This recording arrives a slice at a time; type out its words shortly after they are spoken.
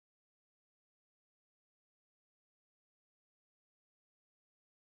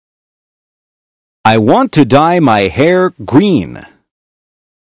I want to dye my hair green.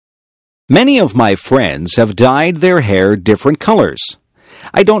 Many of my friends have dyed their hair different colors.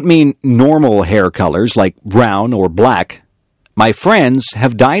 I don't mean normal hair colors like brown or black. My friends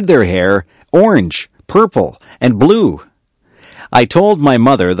have dyed their hair orange, purple, and blue. I told my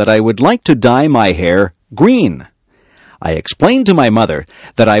mother that I would like to dye my hair green. I explained to my mother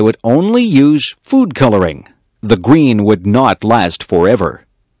that I would only use food coloring. The green would not last forever.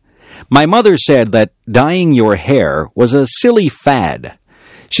 My mother said that dyeing your hair was a silly fad.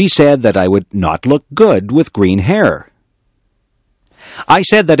 She said that I would not look good with green hair. I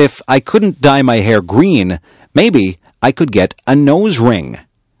said that if I couldn't dye my hair green, maybe I could get a nose ring.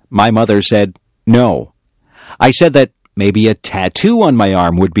 My mother said no. I said that maybe a tattoo on my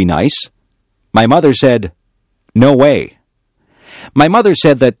arm would be nice. My mother said, no way. My mother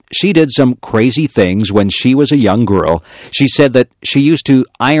said that she did some crazy things when she was a young girl. She said that she used to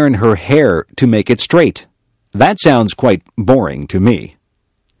iron her hair to make it straight. That sounds quite boring to me.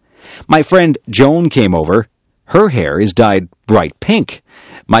 My friend Joan came over. Her hair is dyed bright pink.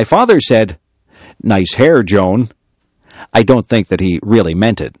 My father said, nice hair, Joan. I don't think that he really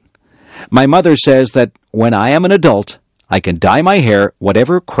meant it. My mother says that when I am an adult, I can dye my hair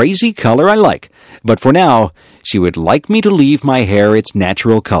whatever crazy color I like, but for now, she would like me to leave my hair its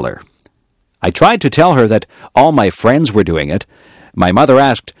natural color. I tried to tell her that all my friends were doing it. My mother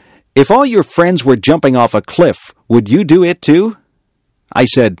asked, if all your friends were jumping off a cliff, would you do it too? I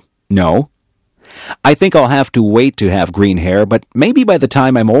said, no. I think I'll have to wait to have green hair, but maybe by the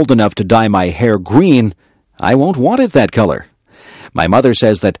time I'm old enough to dye my hair green, I won't want it that color. My mother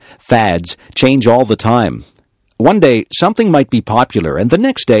says that fads change all the time. One day, something might be popular, and the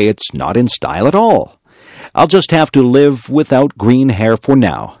next day it's not in style at all. I'll just have to live without green hair for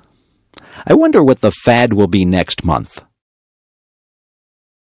now. I wonder what the fad will be next month.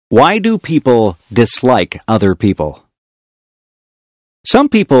 Why do people dislike other people? Some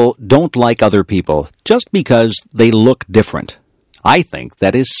people don't like other people just because they look different. I think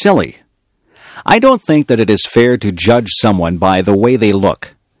that is silly. I don't think that it is fair to judge someone by the way they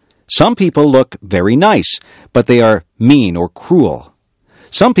look. Some people look very nice, but they are mean or cruel.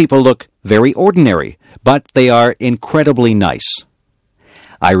 Some people look very ordinary, but they are incredibly nice.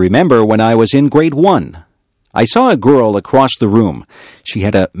 I remember when I was in grade 1. I saw a girl across the room. She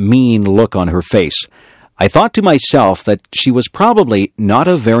had a mean look on her face. I thought to myself that she was probably not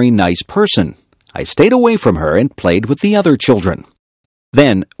a very nice person. I stayed away from her and played with the other children.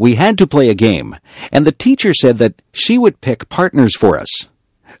 Then we had to play a game, and the teacher said that she would pick partners for us.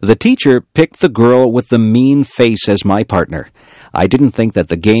 The teacher picked the girl with the mean face as my partner. I didn't think that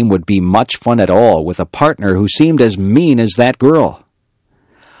the game would be much fun at all with a partner who seemed as mean as that girl.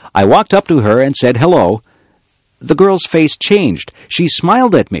 I walked up to her and said hello. The girl's face changed. She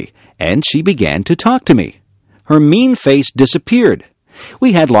smiled at me, and she began to talk to me. Her mean face disappeared.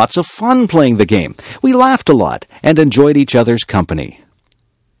 We had lots of fun playing the game. We laughed a lot and enjoyed each other's company.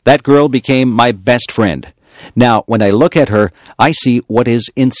 That girl became my best friend. Now, when I look at her, I see what is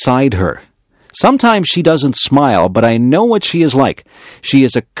inside her. Sometimes she doesn't smile, but I know what she is like. She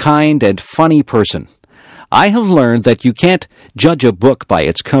is a kind and funny person. I have learned that you can't judge a book by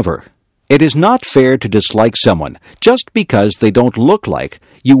its cover. It is not fair to dislike someone just because they don't look like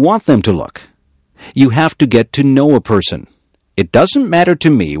you want them to look. You have to get to know a person. It doesn't matter to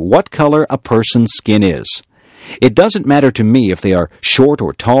me what color a person's skin is. It doesn't matter to me if they are short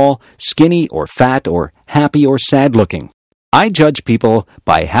or tall, skinny or fat, or happy or sad looking. I judge people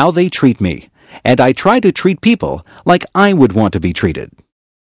by how they treat me, and I try to treat people like I would want to be treated.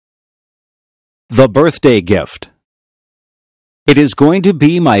 The birthday gift. It is going to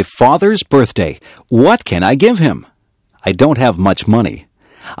be my father's birthday. What can I give him? I don't have much money.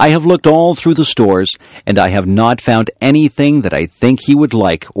 I have looked all through the stores, and I have not found anything that I think he would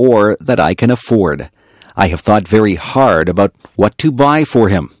like or that I can afford. I have thought very hard about what to buy for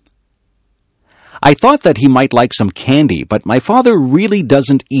him. I thought that he might like some candy, but my father really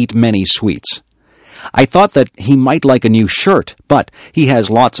doesn't eat many sweets. I thought that he might like a new shirt, but he has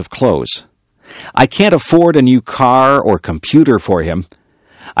lots of clothes. I can't afford a new car or computer for him.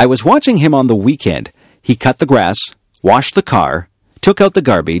 I was watching him on the weekend. He cut the grass, washed the car, took out the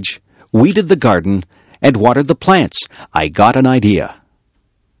garbage, weeded the garden, and watered the plants. I got an idea.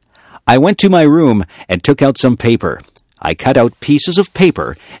 I went to my room and took out some paper. I cut out pieces of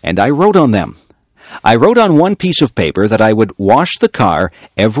paper, and I wrote on them. I wrote on one piece of paper that I would wash the car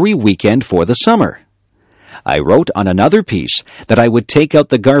every weekend for the summer. I wrote on another piece that I would take out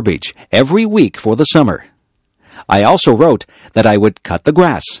the garbage every week for the summer. I also wrote that I would cut the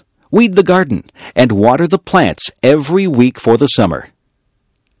grass, weed the garden, and water the plants every week for the summer.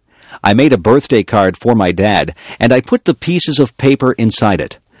 I made a birthday card for my dad, and I put the pieces of paper inside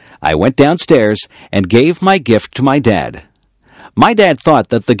it. I went downstairs and gave my gift to my dad. My dad thought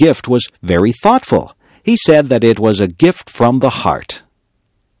that the gift was very thoughtful. He said that it was a gift from the heart.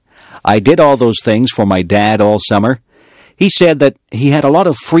 I did all those things for my dad all summer. He said that he had a lot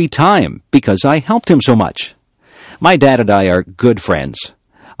of free time because I helped him so much. My dad and I are good friends.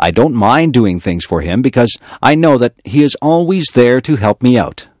 I don't mind doing things for him because I know that he is always there to help me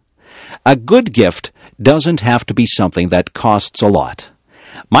out. A good gift doesn't have to be something that costs a lot.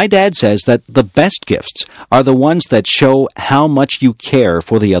 My dad says that the best gifts are the ones that show how much you care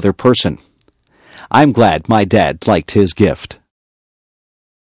for the other person. I'm glad my dad liked his gift.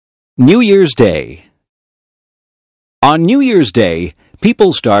 New Year's Day. On New Year's Day,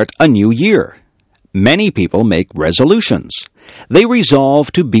 people start a new year. Many people make resolutions. They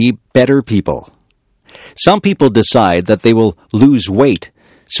resolve to be better people. Some people decide that they will lose weight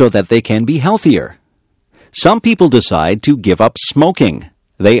so that they can be healthier. Some people decide to give up smoking.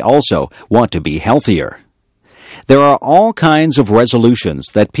 They also want to be healthier. There are all kinds of resolutions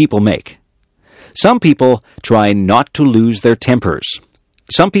that people make. Some people try not to lose their tempers.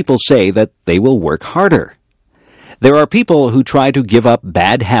 Some people say that they will work harder. There are people who try to give up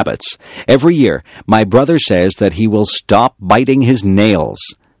bad habits. Every year, my brother says that he will stop biting his nails.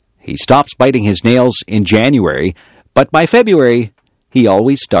 He stops biting his nails in January, but by February, he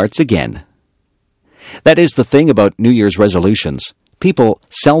always starts again. That is the thing about New Year's resolutions. People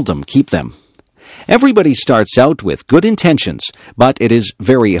seldom keep them. Everybody starts out with good intentions, but it is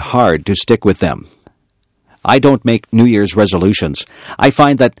very hard to stick with them. I don't make New Year's resolutions. I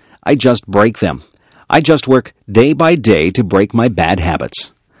find that I just break them. I just work day by day to break my bad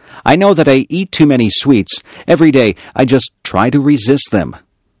habits. I know that I eat too many sweets. Every day, I just try to resist them.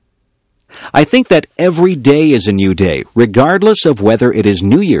 I think that every day is a new day, regardless of whether it is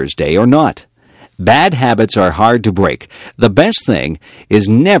New Year's Day or not. Bad habits are hard to break. The best thing is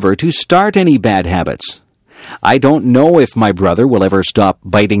never to start any bad habits. I don't know if my brother will ever stop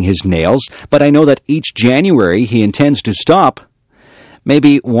biting his nails, but I know that each January he intends to stop.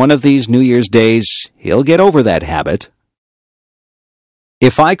 Maybe one of these New Year's days he'll get over that habit.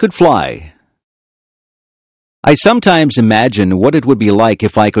 If I could fly. I sometimes imagine what it would be like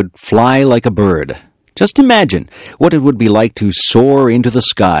if I could fly like a bird. Just imagine what it would be like to soar into the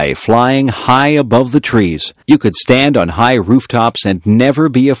sky, flying high above the trees. You could stand on high rooftops and never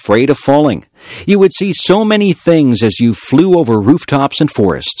be afraid of falling. You would see so many things as you flew over rooftops and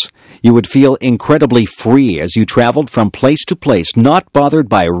forests. You would feel incredibly free as you traveled from place to place, not bothered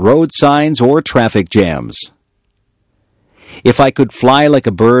by road signs or traffic jams. If I could fly like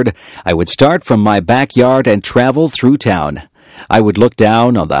a bird, I would start from my backyard and travel through town. I would look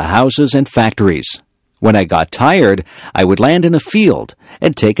down on the houses and factories. When I got tired, I would land in a field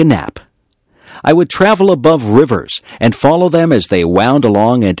and take a nap. I would travel above rivers and follow them as they wound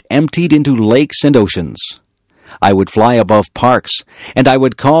along and emptied into lakes and oceans. I would fly above parks, and I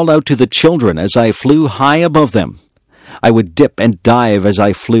would call out to the children as I flew high above them. I would dip and dive as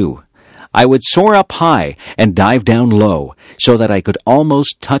I flew. I would soar up high and dive down low so that I could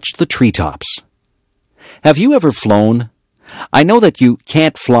almost touch the treetops. Have you ever flown? I know that you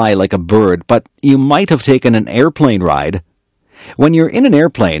can't fly like a bird, but you might have taken an airplane ride. When you're in an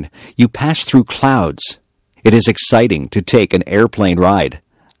airplane, you pass through clouds. It is exciting to take an airplane ride.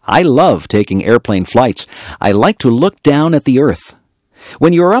 I love taking airplane flights. I like to look down at the earth.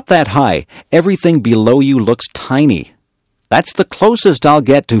 When you're up that high, everything below you looks tiny. That's the closest I'll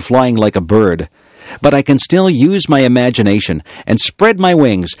get to flying like a bird. But I can still use my imagination and spread my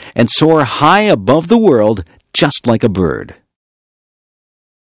wings and soar high above the world just like a bird.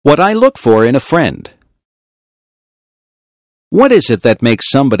 What I look for in a friend. What is it that makes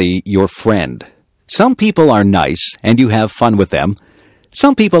somebody your friend? Some people are nice and you have fun with them.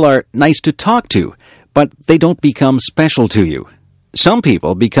 Some people are nice to talk to, but they don't become special to you. Some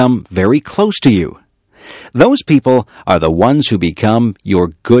people become very close to you. Those people are the ones who become your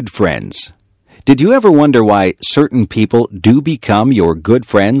good friends. Did you ever wonder why certain people do become your good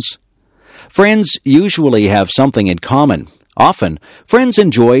friends? Friends usually have something in common. Often, friends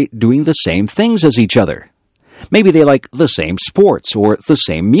enjoy doing the same things as each other. Maybe they like the same sports or the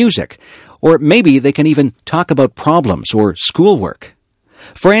same music, or maybe they can even talk about problems or schoolwork.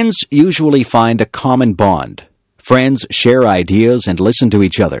 Friends usually find a common bond. Friends share ideas and listen to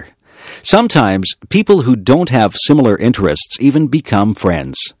each other. Sometimes, people who don't have similar interests even become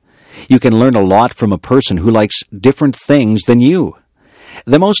friends. You can learn a lot from a person who likes different things than you.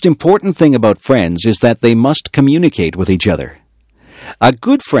 The most important thing about friends is that they must communicate with each other. A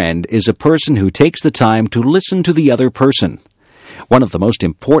good friend is a person who takes the time to listen to the other person. One of the most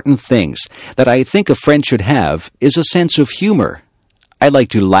important things that I think a friend should have is a sense of humor. I like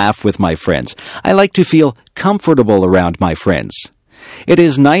to laugh with my friends. I like to feel comfortable around my friends. It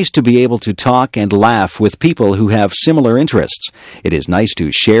is nice to be able to talk and laugh with people who have similar interests. It is nice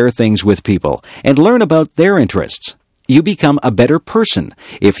to share things with people and learn about their interests. You become a better person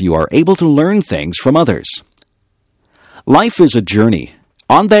if you are able to learn things from others. Life is a journey.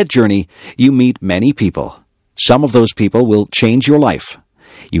 On that journey, you meet many people. Some of those people will change your life.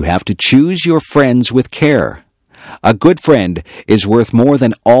 You have to choose your friends with care. A good friend is worth more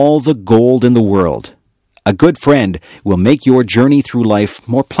than all the gold in the world. A good friend will make your journey through life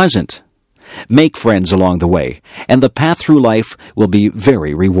more pleasant. Make friends along the way, and the path through life will be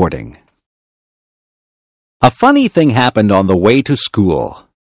very rewarding. A funny thing happened on the way to school.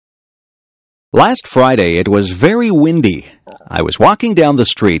 Last Friday, it was very windy. I was walking down the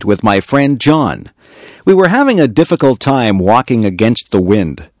street with my friend John. We were having a difficult time walking against the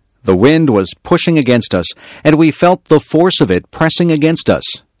wind. The wind was pushing against us, and we felt the force of it pressing against us.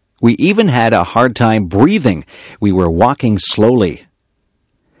 We even had a hard time breathing. We were walking slowly.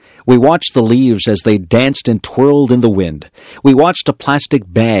 We watched the leaves as they danced and twirled in the wind. We watched a plastic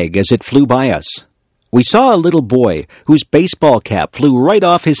bag as it flew by us. We saw a little boy whose baseball cap flew right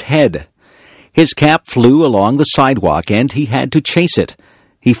off his head. His cap flew along the sidewalk, and he had to chase it.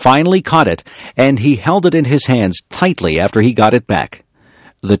 He finally caught it, and he held it in his hands tightly after he got it back.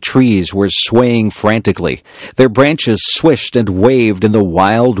 The trees were swaying frantically. Their branches swished and waved in the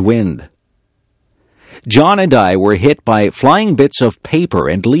wild wind. John and I were hit by flying bits of paper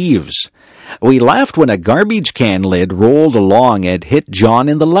and leaves. We laughed when a garbage can lid rolled along and hit John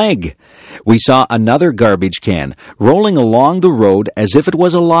in the leg. We saw another garbage can rolling along the road as if it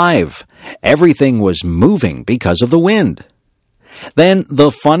was alive. Everything was moving because of the wind. Then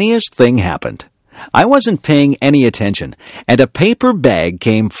the funniest thing happened. I wasn't paying any attention, and a paper bag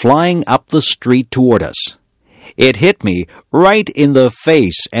came flying up the street toward us. It hit me right in the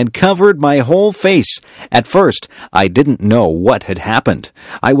face and covered my whole face. At first, I didn't know what had happened.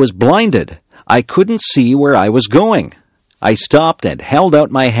 I was blinded. I couldn't see where I was going. I stopped and held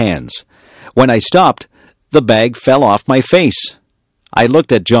out my hands. When I stopped, the bag fell off my face. I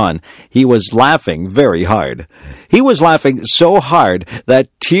looked at John. He was laughing very hard. He was laughing so hard that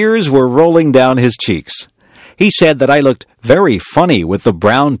tears were rolling down his cheeks. He said that I looked very funny with the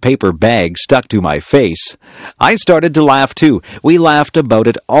brown paper bag stuck to my face. I started to laugh too. We laughed about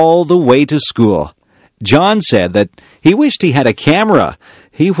it all the way to school. John said that he wished he had a camera.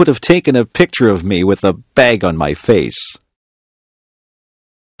 He would have taken a picture of me with a bag on my face.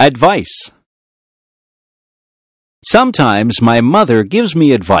 Advice. Sometimes my mother gives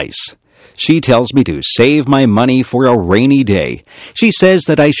me advice. She tells me to save my money for a rainy day. She says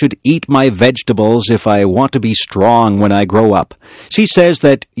that I should eat my vegetables if I want to be strong when I grow up. She says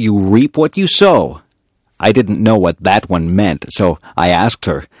that you reap what you sow. I didn't know what that one meant, so I asked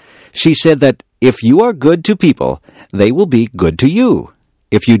her. She said that if you are good to people, they will be good to you.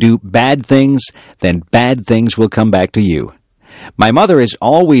 If you do bad things, then bad things will come back to you. My mother is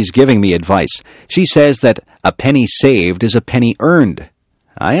always giving me advice. She says that a penny saved is a penny earned.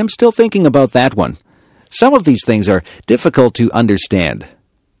 I am still thinking about that one. Some of these things are difficult to understand.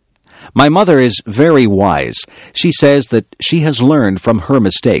 My mother is very wise. She says that she has learned from her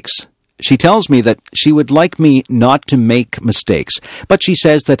mistakes. She tells me that she would like me not to make mistakes, but she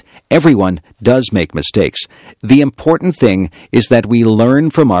says that everyone does make mistakes. The important thing is that we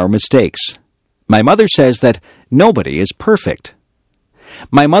learn from our mistakes. My mother says that nobody is perfect.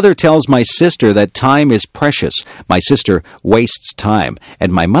 My mother tells my sister that time is precious. My sister wastes time,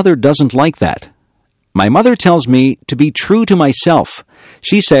 and my mother doesn't like that. My mother tells me to be true to myself.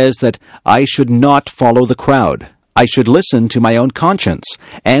 She says that I should not follow the crowd. I should listen to my own conscience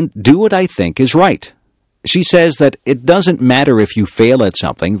and do what I think is right. She says that it doesn't matter if you fail at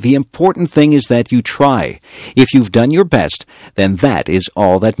something. The important thing is that you try. If you've done your best, then that is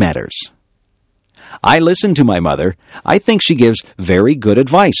all that matters. I listen to my mother. I think she gives very good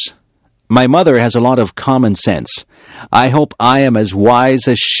advice. My mother has a lot of common sense. I hope I am as wise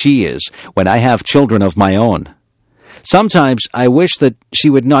as she is when I have children of my own. Sometimes I wish that she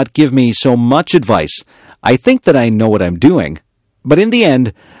would not give me so much advice. I think that I know what I'm doing. But in the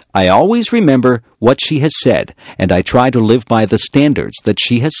end, I always remember what she has said, and I try to live by the standards that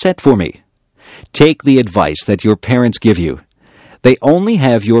she has set for me. Take the advice that your parents give you. They only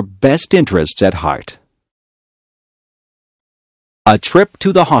have your best interests at heart. A trip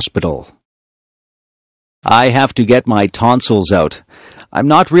to the hospital. I have to get my tonsils out. I'm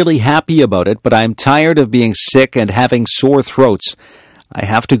not really happy about it, but I'm tired of being sick and having sore throats. I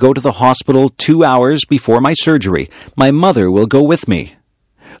have to go to the hospital 2 hours before my surgery. My mother will go with me.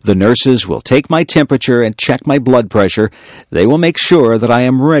 The nurses will take my temperature and check my blood pressure. They will make sure that I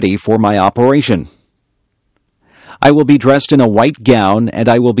am ready for my operation. I will be dressed in a white gown, and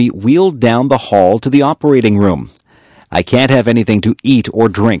I will be wheeled down the hall to the operating room. I can't have anything to eat or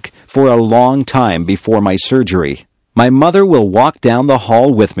drink for a long time before my surgery. My mother will walk down the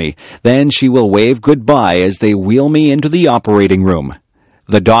hall with me. Then she will wave goodbye as they wheel me into the operating room.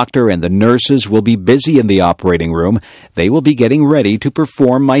 The doctor and the nurses will be busy in the operating room. They will be getting ready to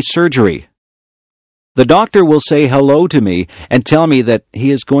perform my surgery. The doctor will say hello to me and tell me that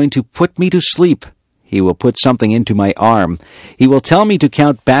he is going to put me to sleep. He will put something into my arm. He will tell me to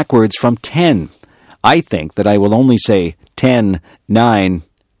count backwards from 10. I think that I will only say 10, 9,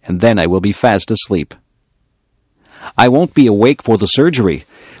 and then I will be fast asleep. I won't be awake for the surgery.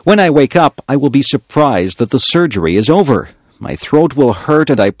 When I wake up, I will be surprised that the surgery is over. My throat will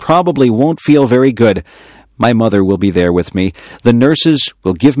hurt and I probably won't feel very good. My mother will be there with me. The nurses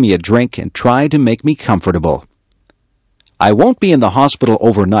will give me a drink and try to make me comfortable. I won't be in the hospital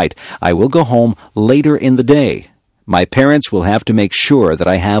overnight. I will go home later in the day. My parents will have to make sure that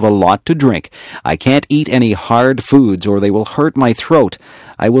I have a lot to drink. I can't eat any hard foods or they will hurt my throat.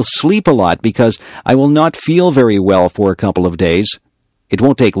 I will sleep a lot because I will not feel very well for a couple of days. It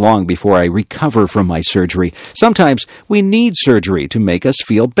won't take long before I recover from my surgery. Sometimes we need surgery to make us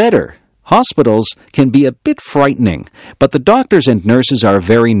feel better. Hospitals can be a bit frightening, but the doctors and nurses are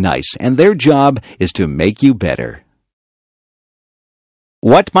very nice, and their job is to make you better.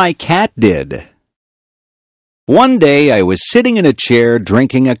 What my cat did. One day I was sitting in a chair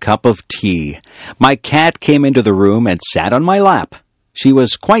drinking a cup of tea. My cat came into the room and sat on my lap. She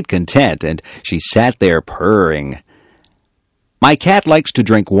was quite content, and she sat there purring. My cat likes to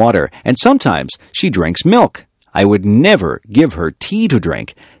drink water, and sometimes she drinks milk. I would never give her tea to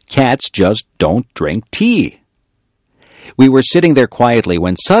drink. Cats just don't drink tea. We were sitting there quietly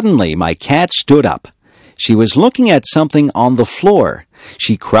when suddenly my cat stood up. She was looking at something on the floor.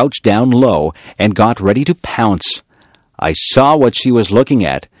 She crouched down low and got ready to pounce. I saw what she was looking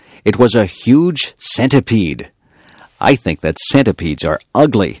at. It was a huge centipede. I think that centipedes are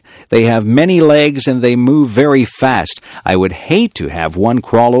ugly. They have many legs and they move very fast. I would hate to have one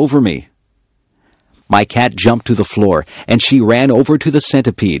crawl over me. My cat jumped to the floor and she ran over to the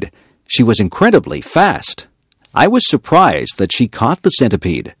centipede. She was incredibly fast. I was surprised that she caught the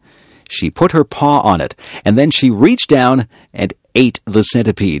centipede. She put her paw on it, and then she reached down and ate the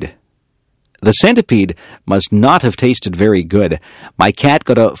centipede. The centipede must not have tasted very good. My cat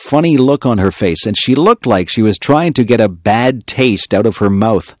got a funny look on her face, and she looked like she was trying to get a bad taste out of her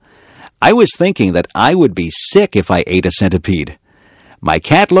mouth. I was thinking that I would be sick if I ate a centipede. My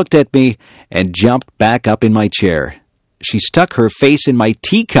cat looked at me and jumped back up in my chair. She stuck her face in my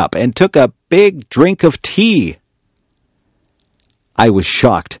teacup and took a big drink of tea. I was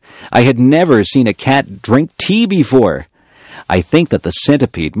shocked. I had never seen a cat drink tea before. I think that the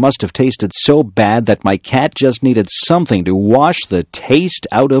centipede must have tasted so bad that my cat just needed something to wash the taste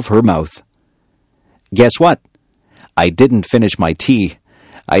out of her mouth. Guess what? I didn't finish my tea.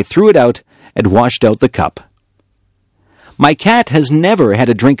 I threw it out and washed out the cup. My cat has never had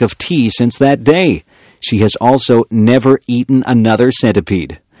a drink of tea since that day. She has also never eaten another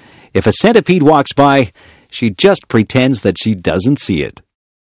centipede. If a centipede walks by, she just pretends that she doesn't see it.